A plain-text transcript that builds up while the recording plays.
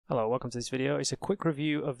Hello, welcome to this video. It's a quick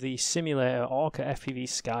review of the simulator Orqa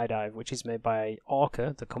FPV.Skydive, which is made by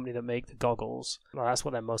Orqa, the company that make the goggles. Well, that's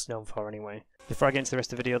what they're most known for anyway. Before I get into the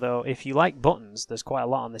rest of the video though, if you like buttons, there's quite a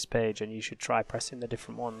lot on this page and you should try pressing the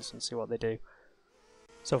different ones and see what they do.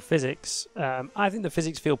 So physics, I think the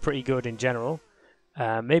physics feel pretty good in general.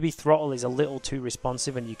 Maybe throttle is a little too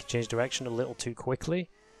responsive and you can change direction a little too quickly,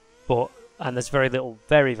 and there's very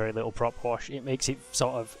little prop wash. It makes it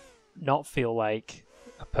sort of not feel like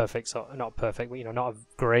a perfect, not perfect, but not a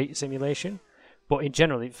great simulation. But in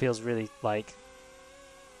general, it feels really like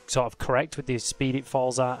sort of correct with the speed it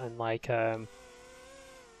falls at, and like it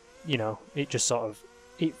just sort of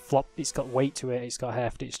it's got weight to it, it's got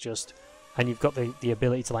heft, it's just, and you've got the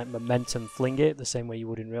ability to like momentum fling it the same way you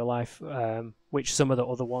would in real life, which some of the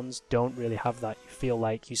other ones don't really have that. You feel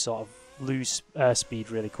like you sort of lose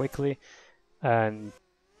speed really quickly, and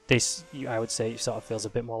this, I would say, sort of feels a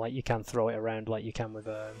bit more like you can throw it around like you can with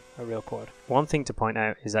a real quad. One thing to point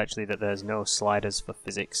out is actually that there's no sliders for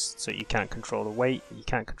physics, so you can't control the weight, you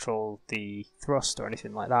can't control the thrust or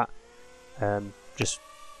anything like that. Just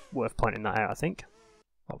worth pointing that out, I think.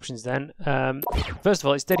 Options then. First of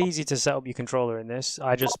all, it's dead easy to set up your controller in this.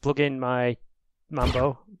 I just plug in my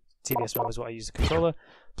Mambo, TBS Mambo is what I use the controller,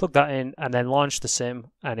 plug that in and then launch the sim,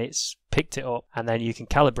 and it's picked it up, and then you can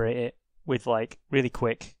calibrate it with like really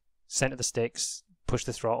quick center the sticks, push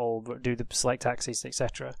the throttle, do the select axis,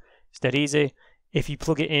 etc. It's dead easy. If you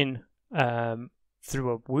plug it in through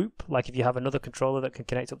a whoop, like if you have another controller that can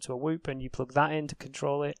connect up to a whoop and you plug that in to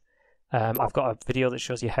control it, I've got a video that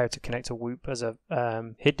shows you how to connect a whoop as a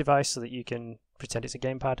HID device so that you can pretend it's a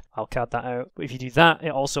gamepad. I'll card that out. But if you do that,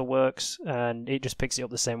 it also works, and it just picks it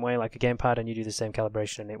up the same way like a gamepad, and you do the same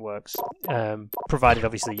calibration and it works. Provided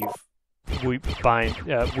obviously you've Whoop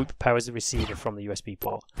powers the receiver from the USB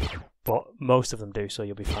port, but most of them do, so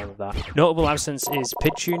you'll be fine with that. Notable absence is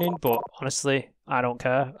PID tuning, but honestly, I don't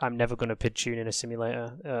care. I'm never going to PID tune in a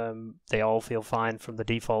simulator. They all feel fine from the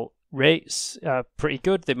default. Rates are pretty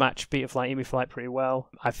good. They match Betaflight, EMAX pretty well.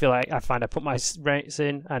 I find I put my rates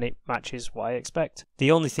in and it matches what I expect.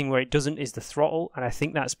 The only thing where it doesn't is the throttle, and I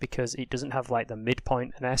think that's because it doesn't have like the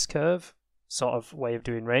midpoint and S-curve sort of way of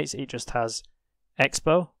doing rates. It just has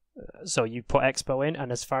expo. So you put expo in,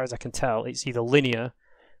 and as far as I can tell, it's either linear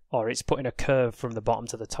or it's putting a curve from the bottom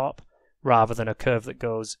to the top, rather than a curve that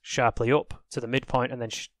goes sharply up to the midpoint and then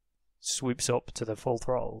swoops up to the full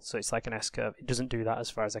throttle. So it's like an S-curve. It doesn't do that as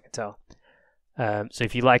far as I can tell. So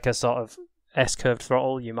if you like a sort of S-curved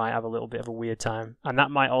throttle, you might have a little bit of a weird time, and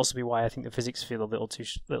that might also be why I think the physics feel a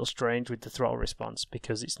little strange with the throttle response,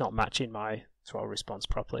 because it's not matching my throttle response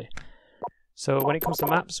properly. So when it comes to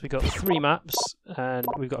maps, we've got 3 maps, and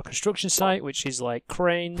we've got a construction site, which is like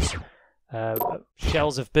cranes,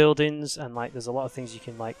 shells of buildings, and like there's a lot of things you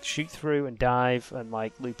can like shoot through and dive and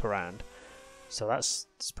like loop around. So that's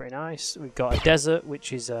pretty nice. We've got a desert,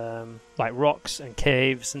 which is like rocks and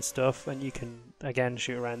caves and stuff, and you can again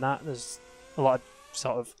shoot around that. There's a lot of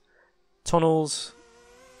sort of tunnels,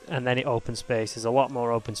 and then open space. There's a lot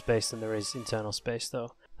more open space than there is internal space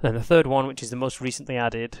though. And then the third one, which is the most recently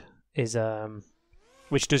added, is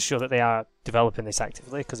which does show that they are developing this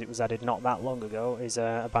actively because it was added not that long ago, is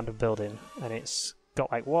a abandoned building, and it's got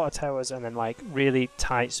like water towers and then like really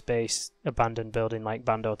tight space abandoned building, like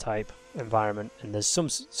bando type environment, and there's some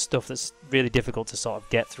stuff that's really difficult to sort of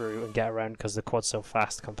get through and get around because the quad's so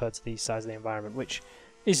fast compared to the size of the environment, which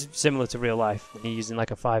is similar to real life when you're using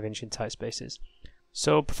like a 5-inch in tight spaces.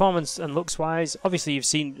 So performance and looks wise, obviously you've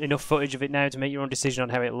seen enough footage of it now to make your own decision on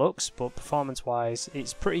how it looks, but performance wise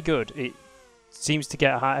it's pretty good. It seems to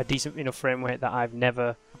get a decent enough frame rate that I've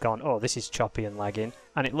never gone, oh, this is choppy and lagging,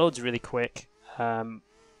 and it loads really quick.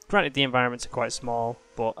 Granted the environments are quite small,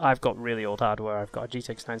 but I've got really old hardware. I've got a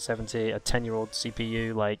GTX 970, a 10-year-old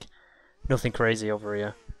CPU, like nothing crazy over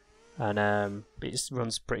here, and it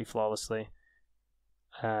runs pretty flawlessly.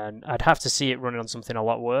 And I'd have to see it running on something a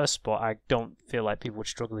lot worse, but I don't feel like people would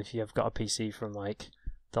struggle if you have got a PC from like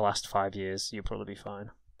the last 5 years. You'll probably be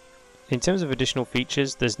fine. In terms of additional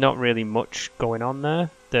features, there's not really much going on there.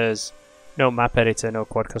 There's no map editor, no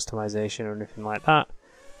quad customization or anything like that.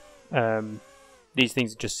 These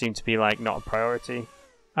things just seem to be like not a priority.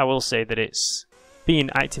 I will say that it's being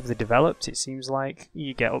actively developed. It seems like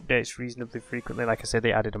you get updates reasonably frequently. Like I said,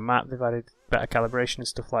 they added a map, they've added better calibration and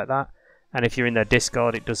stuff like that. And if you're in their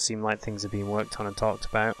Discord, it does seem like things are being worked on and talked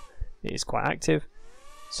about. It is quite active.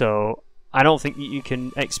 So I don't think you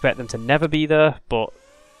can expect them to never be there, but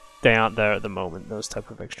they aren't there at the moment, those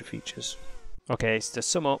type of extra features. Okay, so to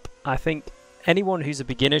sum up, I think anyone who's a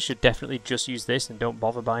beginner should definitely just use this and don't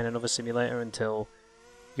bother buying another simulator until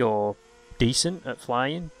you're decent at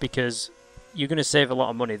flying, because you're going to save a lot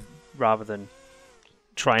of money rather than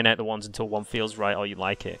trying out the ones until one feels right or you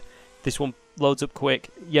like it. This one loads up quick.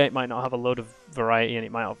 Yeah, it might not have a load of variety and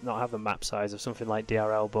it might not have the map size of something like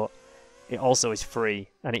DRL, but it also is free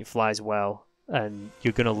and it flies well, and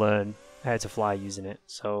you're going to learn how to fly using it.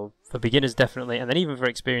 So for beginners, definitely, and then even for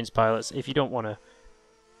experienced pilots, if you don't want to,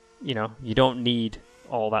 you know, you don't need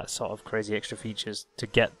all that sort of crazy extra features to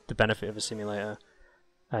get the benefit of a simulator.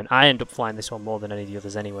 And I end up flying this one more than any of the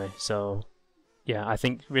others anyway, so yeah, I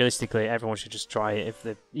think realistically everyone should just try it if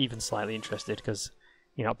they're even slightly interested, because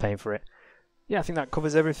you're not paying for it. Yeah, I think that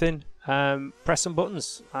covers everything. Press some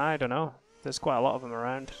buttons. I don't know. There's quite a lot of them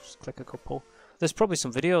around. Just click a couple. There's probably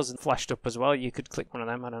some videos flashed up as well. You could click one of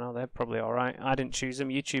them. I don't know. They're probably alright. I didn't choose them.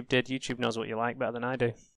 YouTube did. YouTube knows what you like better than I do.